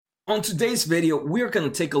On today's video, we're going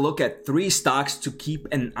to take a look at 3 stocks to keep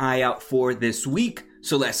an eye out for this week.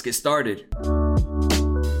 So let's get started.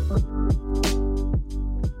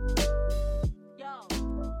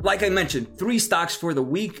 Like I mentioned, 3 stocks for the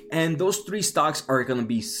week, and those 3 stocks are going to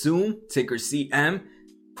be Zoom, ticker CM,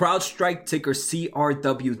 CrowdStrike, ticker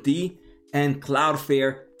CRWD, and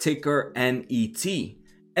Cloudflare, ticker NET.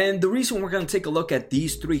 And the reason we're going to take a look at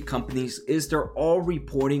these 3 companies is they're all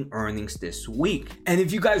reporting earnings this week. And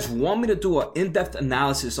if you guys want me to do an in-depth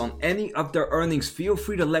analysis on any of their earnings, feel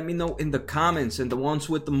free to let me know in the comments, and the ones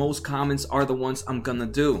with the most comments are the ones I'm going to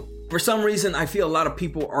do. For some reason, I feel a lot of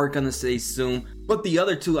people are going to say Zoom, but the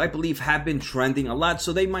other 2 I believe have been trending a lot,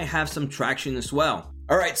 so they might have some traction as well.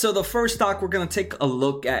 Alright, so the first stock we're going to take a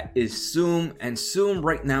look at is Zoom, and Zoom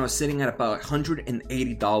right now is sitting at about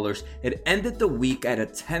 $180. It ended the week at a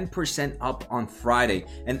 10% up on Friday,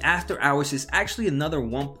 and after hours is actually another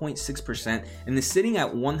 1.6% and is sitting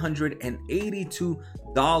at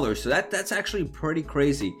 $182. So that's actually pretty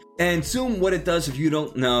crazy. And Zoom, what it does, if you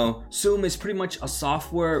don't know, Zoom is pretty much a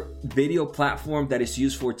software video platform that is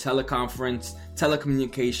used for teleconference,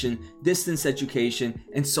 telecommunication, distance education,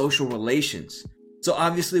 and social relations. So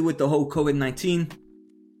obviously with the whole COVID-19,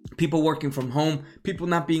 people working from home, people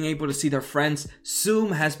not being able to see their friends,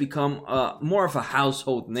 Zoom has become more of a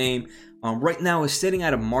household name. Right now is sitting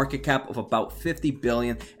at a market cap of about 50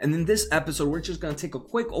 billion. And in this episode, we're just going to take a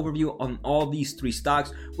quick overview on all these 3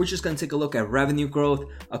 stocks. We're just going to take a look at revenue growth,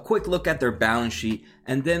 a quick look at their balance sheet,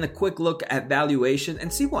 and then a quick look at valuation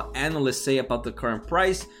and see what analysts say about the current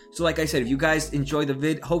price. So like I said, if you guys enjoy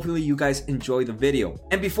the hopefully you guys enjoy the video.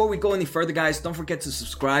 And before we go any further, guys, don't forget to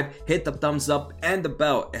subscribe, hit the thumbs up and the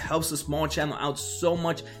bell. It helps the small channel out so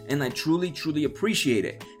much, and I truly appreciate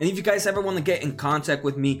it. And if you guys ever want to get in contact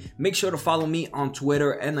with me, make sure to follow me on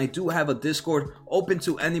Twitter, and I do have a Discord open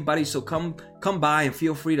to anybody, so come by and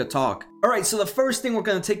feel free to talk. Alright, so the first thing we're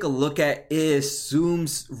going to take a look at is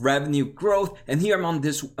Zoom's revenue growth, and here I'm on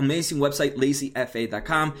this amazing website,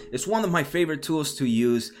 lazyfa.com. It's one of my favorite tools to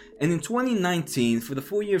use, and in 2019, for the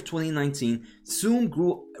full year of 2019, Zoom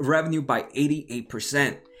grew revenue by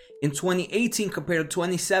 88%. In 2018 compared to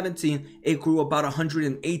 2017, it grew about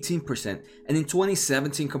 118%. And in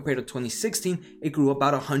 2017 compared to 2016, it grew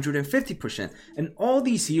about 150%. And all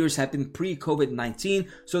these years have been pre-COVID-19.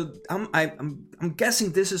 So I'm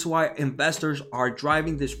guessing this is why investors are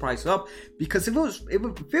driving this price up, because if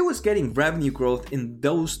it was getting revenue growth in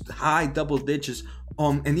those high double digits,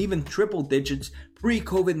 and even triple digits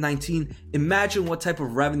pre-COVID-19, imagine what type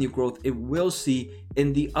of revenue growth it will see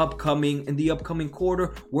in the upcoming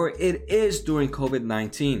quarter, where it is during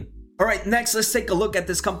COVID-19. All right, next, let's take a look at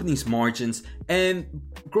this company's margins. And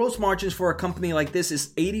gross margins for a company like this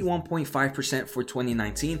is 81.5% for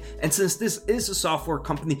 2019. And since this is a software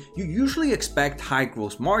company, you usually expect high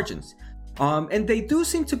gross margins. And they do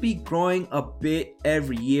seem to be growing a bit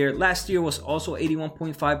every year. Last year was also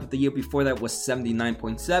 81.5, but the year before that was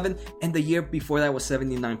 79.7, and the year before that was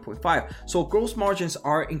 79.5. So gross margins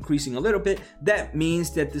are increasing a little bit. That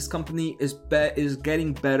means that this company is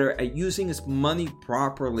getting better at using its money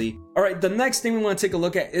properly. All right, the next thing we want to take a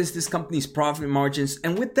look at is this company's profit margins.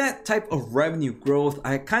 And with that type of revenue growth,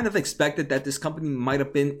 I kind of expected that this company might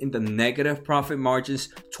have been in the negative profit margins.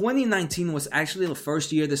 2019 was actually the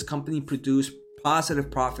first year this company produced positive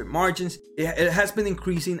profit margins. It has been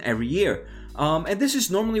increasing every year. And this is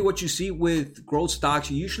normally what you see with growth stocks.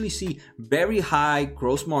 You usually see very high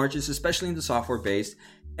gross margins, especially in the software base.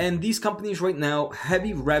 And these companies right now,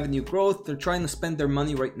 heavy revenue growth, they're trying to spend their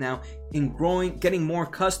money right now in growing, getting more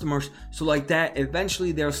customers. So like that,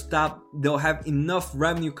 eventually they'll have enough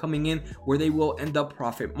revenue coming in where they will end up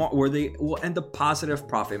positive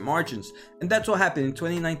profit margins. And that's what happened in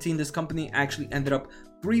 2019. This company actually ended up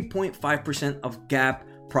 3.5% of GAAP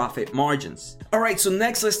profit margins. All right, so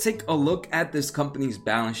next let's take a look at this company's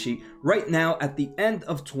balance sheet. Right now, at the end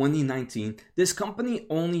of 2019, this company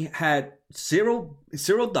only had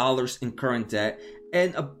 $0 in current debt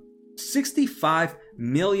and $65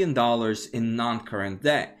 million in non-current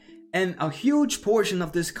debt. And a huge portion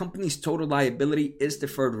of this company's total liability is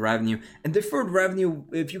deferred revenue. And deferred revenue,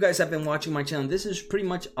 if you guys have been watching my channel, this is pretty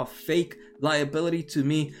much a fake liability to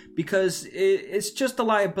me, because it's just a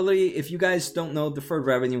liability. If you guys don't know deferred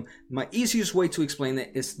revenue, my easiest way to explain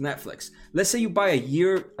it is Netflix. Let's say you buy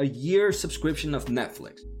a year subscription of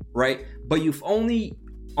Netflix, right? But you've only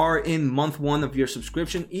are in month 1 of your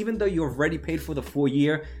subscription. Even though you already paid for the full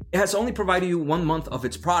year, it has only provided you 1 month of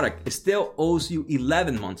its product. It still owes you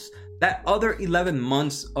 11 months. That other 11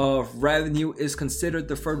 months of revenue is considered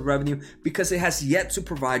deferred revenue because it has yet to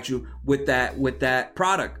provide you with that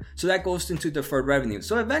product. So that goes into deferred revenue.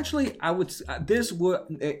 So eventually this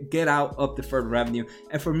would get out of deferred revenue.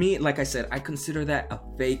 And for me, like I said, I consider that a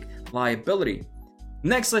fake liability.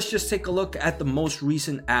 Next, let's just take a look at the most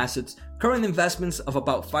recent assets. Current investments of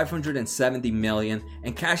about $570 million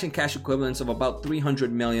and cash equivalents of about $300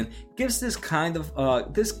 million gives this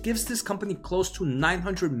company close to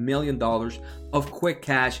 $900 million of quick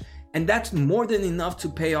cash, and that's more than enough to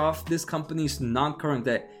pay off this company's non-current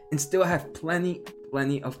debt and still have plenty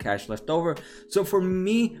of cash left over. So for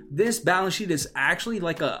me, this balance sheet is actually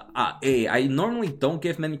like a A. I normally don't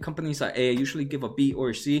give many companies an A. I usually give a B or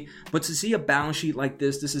a C, but to see a balance sheet like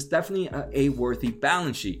this is definitely an A-worthy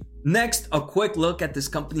balance sheet. Next, a quick look at this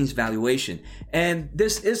company's valuation. And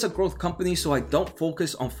this is a growth company, so I don't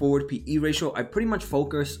focus on forward PE ratio. I pretty much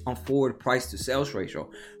focus on forward price to sales ratio.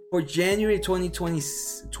 For January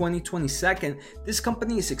 2022, this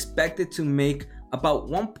company is expected to make about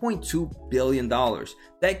 $1.2 billion.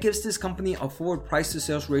 That gives this company a forward price to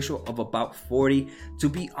sales ratio of about 40. To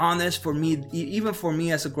be honest, for me, even for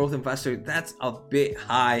me as a growth investor, that's a bit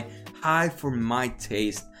high for my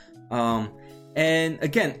taste. And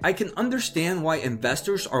again, I can understand why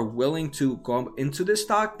investors are willing to go into this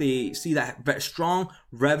stock. They see that strong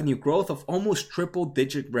revenue growth of almost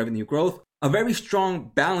triple-digit revenue growth, a very strong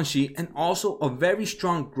balance sheet, and also a very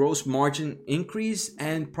strong gross margin increase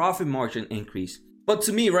and profit margin increase. But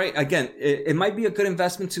to me, right, again, it might be a good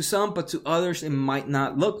investment to some, but to others, it might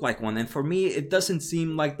not look like one. And for me, it doesn't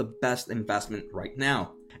seem like the best investment right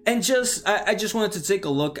now. And I just wanted to take a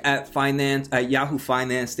look at Yahoo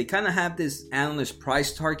Finance. They kind of have this analyst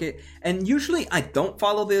price target, and usually I don't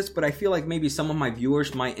follow this, but I feel like maybe some of my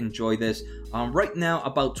viewers might enjoy this. Right now,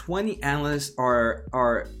 about 20 analysts are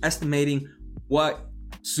estimating what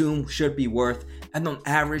Zoom should be worth, and on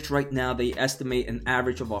average right now they estimate an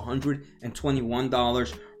average of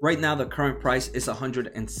 $121. Right now the current price is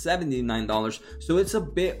 $179, so it's a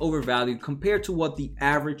bit overvalued compared to what the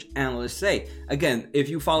average analysts say. Again, if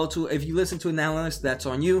you listen to an analyst, that's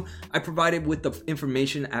on you. I provided with the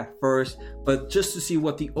information at first, but just to see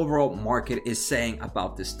what the overall market is saying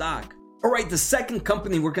about this stock. Alright, the second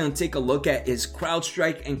company we're going to take a look at is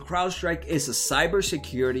CrowdStrike, and CrowdStrike is a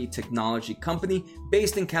cybersecurity technology company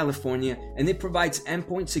based in California, and it provides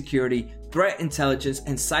endpoint security, threat intelligence,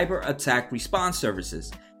 and cyber attack response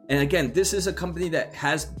services. And again, this is a company that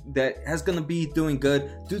has going to be doing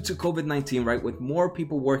good due to COVID-19, right? With more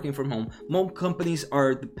people working from home, more companies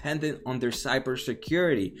are dependent on their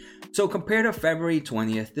cybersecurity. So compared to February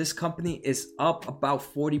 20th, this company is up about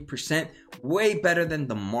 40%, way better than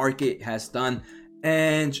the market has done.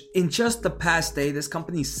 And in just the past day, this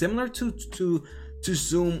company, similar to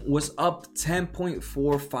Zoom, was up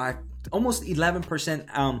 10.45, almost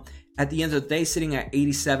 11%. At the end of the day, sitting at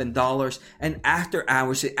 $87, and after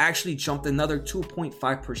hours it actually jumped another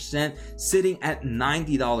 2.5%, sitting at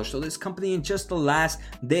 $90. So this company in just the last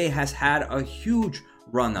day has had a huge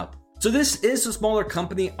run up. So this is a smaller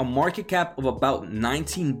company, a market cap of about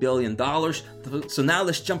 $19 billion. So now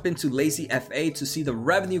let's jump into Lazy FA to see the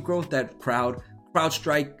revenue growth that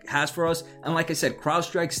CrowdStrike has for us. And like I said,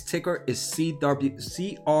 CrowdStrike's ticker is CRWD.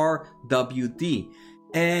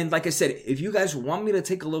 And like I said, if you guys want me to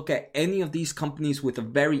take a look at any of these companies with a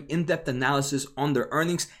very in-depth analysis on their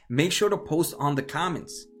earnings, make sure to post on the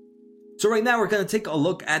comments. So right now we're going to take a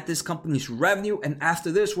look at this company's revenue, and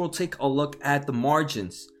after this we'll take a look at the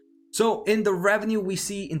margins. So in the revenue, we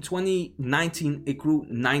see in 2019 it grew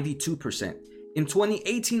 92%. In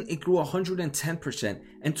 2018 it grew 110%.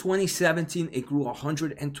 In 2017 it grew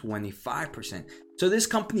 125%. So this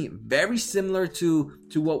company, very similar to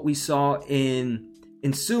what we saw in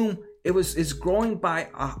Zoom, it's growing by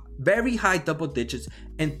a very high double digits,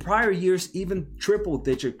 and prior years even triple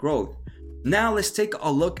digit growth. Now let's take a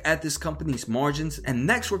look at this company's margins, and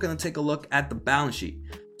next we're going to take a look at the balance sheet.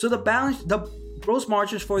 So the gross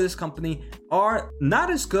margins for this company are not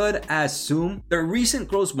as good as Zoom. Their recent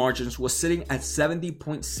gross margins was sitting at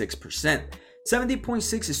 70.6%.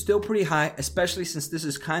 70.6 is still pretty high, especially since this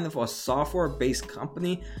is kind of a software-based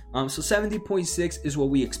company. So 70.6 is what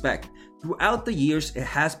we expect. Throughout the years, it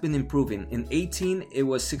has been improving. In 18, it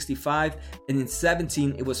was 65, and in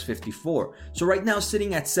 17, it was 54. So right now,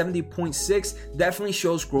 sitting at 70.6 definitely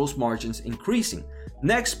shows gross margins increasing.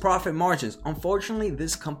 Next, profit margins. Unfortunately,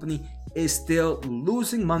 this company is still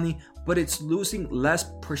losing money, but it's losing less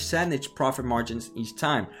percentage profit margins each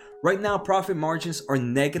time. Right now, profit margins are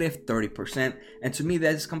negative 30%. And to me,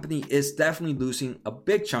 this company is definitely losing a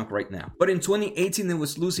big chunk right now. But in 2018, it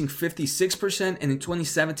was losing 56%. And in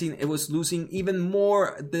 2017, it was losing even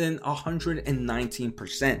more than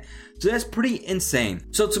 119%. So that's pretty insane.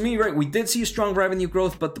 So to me, right, we did see strong revenue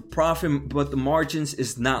growth, but the margins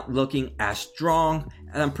is not looking as strong.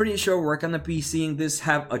 And I'm pretty sure we're going to be seeing this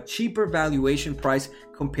have a cheaper valuation price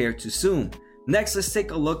compared to Zoom. Next, let's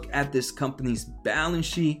take a look at this company's balance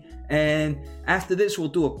sheet. And after this, we'll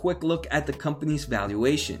do a quick look at the company's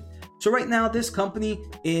valuation. So right now, this company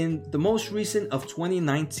in the most recent of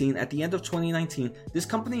 2019, at the end of 2019, this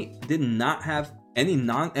company did not have any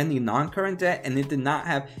non-current debt, and it did not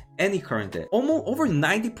have any current debt. Almost over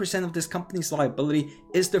 90% of this company's liability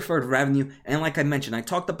is deferred revenue. And like I mentioned, I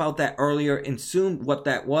talked about that earlier in Zoom, what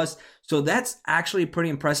that was. So that's actually pretty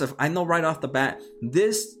impressive. I know right off the bat,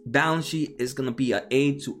 this balance sheet is going to be an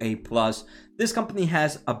A to A+. This company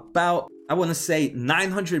has about, I want to say,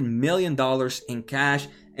 $900 million in cash.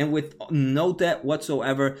 And with no debt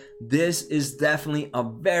whatsoever, this is definitely a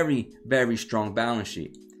very, very strong balance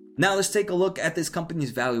sheet. Now let's take a look at this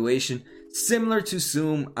company's valuation. Similar to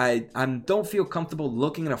Zoom, I don't feel comfortable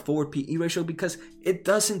looking at a forward PE ratio because it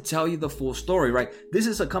doesn't tell you the full story, right? This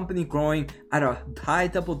is a company growing at a high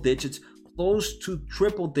double digits, close to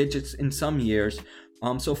triple digits in some years.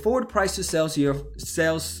 So forward price to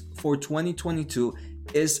sales for 2022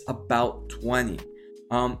 is about 20.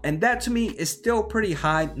 And that to me is still pretty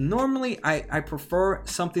high. Normally, I prefer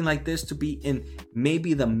something like this to be in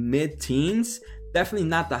maybe the mid-teens. Definitely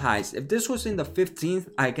not the highs. If this was in the 15th,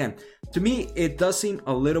 again, to me, it does seem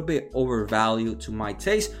a little bit overvalued to my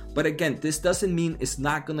taste. But again, this doesn't mean it's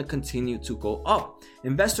not going to continue to go up.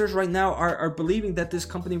 Investors right now are believing that this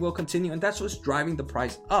company will continue, and that's what's driving the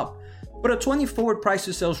price up. But a 20 forward price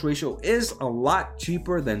to sales ratio is a lot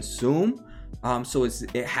cheaper than Zoom. So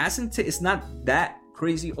it's not that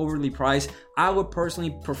crazy overly priced. I would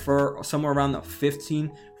personally prefer somewhere around the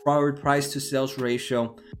 15 forward price to sales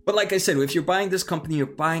ratio. But like I said, if you're buying this company, you're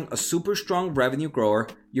buying a super strong revenue grower,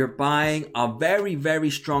 you're buying a very, very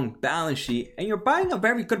strong balance sheet, and you're buying a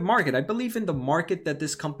very good market. I believe in the market that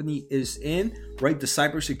this company is in, right? The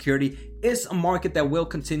cybersecurity is a market that will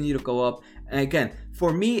continue to go up. And again,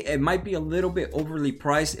 for me, it might be a little bit overly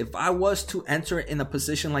priced. If I was to enter in a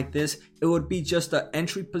position like this, it would be just an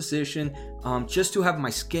entry position, just to have my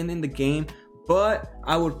skin in the game. But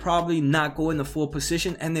I would probably not go in the full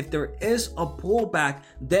position. And if there is a pullback,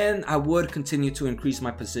 then I would continue to increase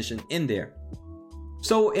my position in there.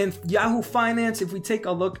 So in Yahoo Finance, if we take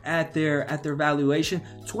a look at their valuation,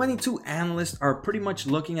 22 analysts are pretty much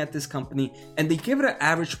looking at this company, and they give it an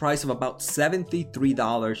average price of about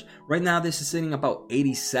 $73. Right now, this is sitting about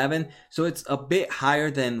 87. So it's a bit higher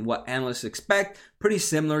than what analysts expect, pretty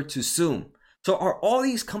similar to Zoom. So are all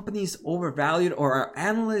these companies overvalued, or are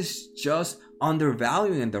analysts just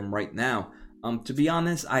undervaluing them right now? To be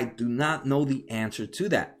honest, I do not know the answer to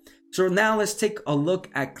that. So now let's take a look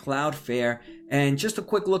at Cloudflare and just a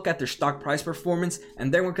quick look at their stock price performance,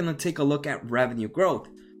 and then we're going to take a look at revenue growth.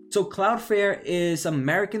 So Cloudflare is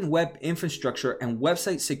American web infrastructure and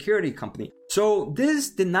website security company. So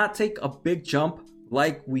this did not take a big jump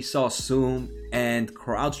like we saw Zoom and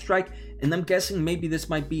CrowdStrike. And I'm guessing maybe this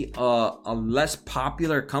might be a less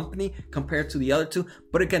popular company compared to the other two.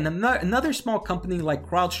 But again, another small company like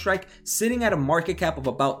CrowdStrike sitting at a market cap of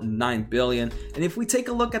about $9 billion. And if we take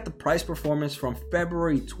a look at the price performance from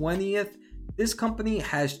February 20th, this company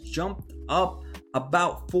has jumped up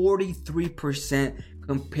about 43%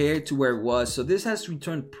 compared to where it was. So this has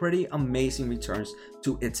returned pretty amazing returns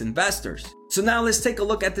to its investors. So now let's take a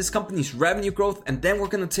look at this company's revenue growth, and then we're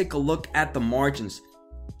going to take a look at the margins.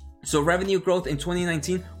 So revenue growth in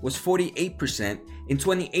 2019 was 48%, in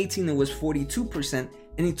 2018 it was 42%,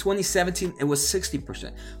 and in 2017 it was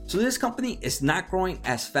 60%. So this company is not growing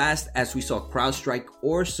as fast as we saw CrowdStrike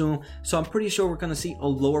or Zoom, so I'm pretty sure we're going to see a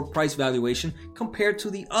lower price valuation compared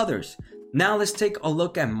to the others. Now let's take a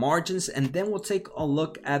look at margins, and then we'll take a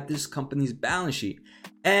look at this company's balance sheet.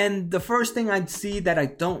 And the first thing I see that I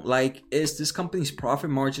don't like is this company's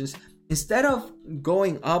profit margins. Instead of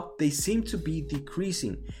going up, they seem to be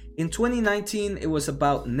decreasing. In 2019, it was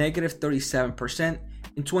about negative 37%.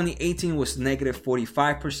 In 2018, it was negative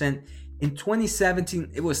 45%. In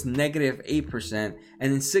 2017, it was negative 8%.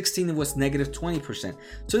 And in 2016, it was negative 20%.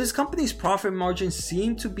 So this company's profit margins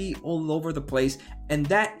seem to be all over the place. And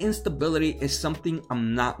that instability is something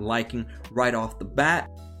I'm not liking right off the bat.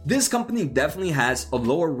 This company definitely has a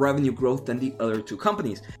lower revenue growth than the other two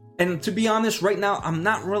companies. And to be honest, right now, I'm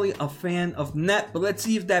not really a fan of Net, but let's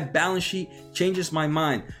see if that balance sheet changes my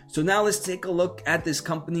mind. So now let's take a look at this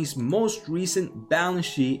company's most recent balance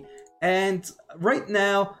sheet. And right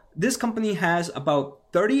now, this company has about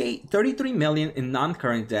 33 million in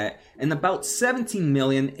non-current debt and about 17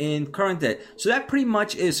 million in current debt. So that pretty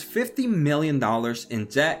much is $50 million in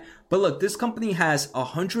debt. But look, this company has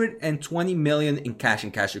 120 million in cash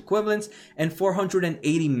and cash equivalents and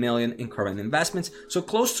 480 million in current investments. So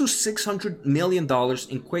close to $600 million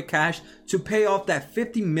in quick cash to pay off that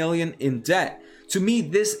 50 million in debt. To me,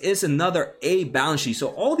 this is another A balance sheet. So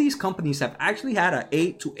all these companies have actually had an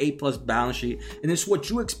A to A plus balance sheet, and it's what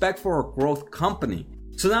you expect for a growth company.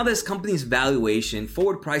 So now this company's valuation,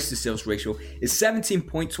 forward price to sales ratio, is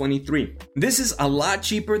 17.23. This is a lot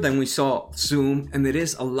cheaper than we saw Zoom, and it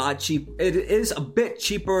is a lot cheap. It is a bit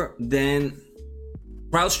cheaper than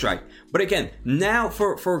CrowdStrike. But again, now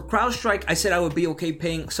for CrowdStrike, I said I would be okay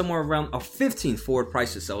paying somewhere around a 15 forward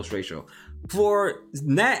price to sales ratio. For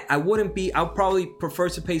Net, I'll probably prefer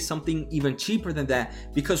to pay something even cheaper than that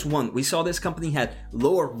because one, we saw this company had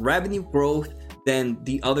lower revenue growth than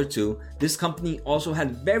the other two. This company also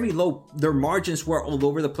had very low, their margins were all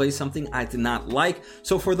over the place, something I did not like.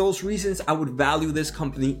 So for those reasons, I would value this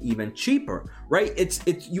company even cheaper, right?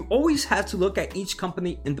 You always have to look at each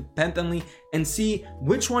company independently and see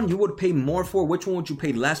which one you would pay more for, which one would you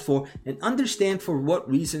pay less for, and understand for what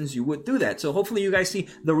reasons you would do that. So hopefully you guys see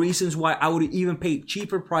the reasons why I would even pay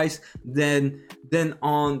cheaper price than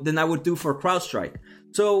I would do for CrowdStrike.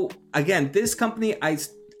 So again, this company,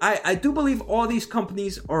 I do believe all these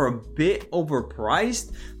companies are a bit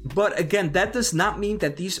overpriced, but again, that does not mean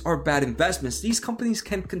that these are bad investments. These companies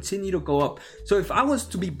can continue to go up. So if I was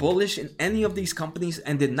to be bullish in any of these companies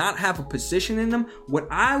and did not have a position in them, what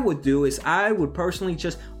I would do is I would personally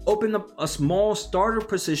just open up a small starter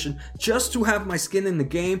position just to have my skin in the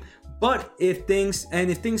game. But if things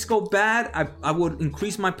go bad, I would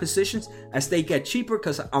increase my positions as they get cheaper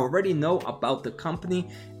because I already know about the company.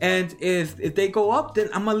 And if they go up, then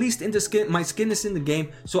I'm at least in the skin. My skin is in the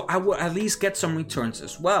game, so I will at least get some returns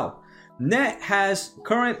as well. Net has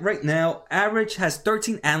current right now average has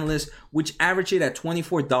 13 analysts, which average it at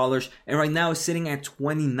 $24, and right now is sitting at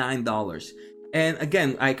 $29. And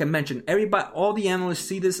again, like I mentioned, all the analysts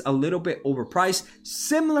see this a little bit overpriced,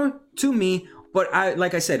 similar to me. But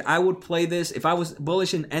like I said, I would play this if I was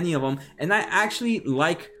bullish in any of them. And I actually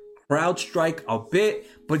like CrowdStrike a bit,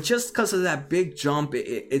 but just because of that big jump,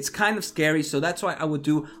 it's kind of scary. So that's why I would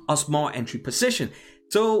do a small entry position.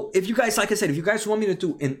 So if you guys, like I said, if you guys want me to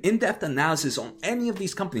do an in-depth analysis on any of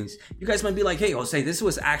these companies, you guys might be like, hey, Jose, this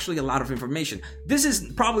was actually a lot of information. This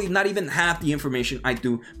is probably not even half the information I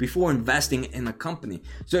do before investing in a company.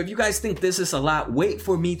 So if you guys think this is a lot, wait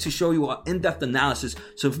for me to show you an in-depth analysis.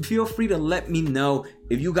 So feel free to let me know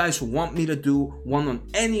if you guys want me to do one on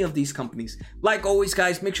any of these companies. Like always,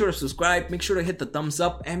 guys, make sure to subscribe, make sure to hit the thumbs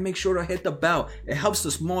up, and make sure to hit the bell. It helps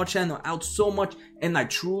the small channel out so much, and I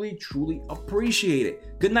truly, truly appreciate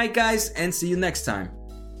it. Good night, guys, and see you next time.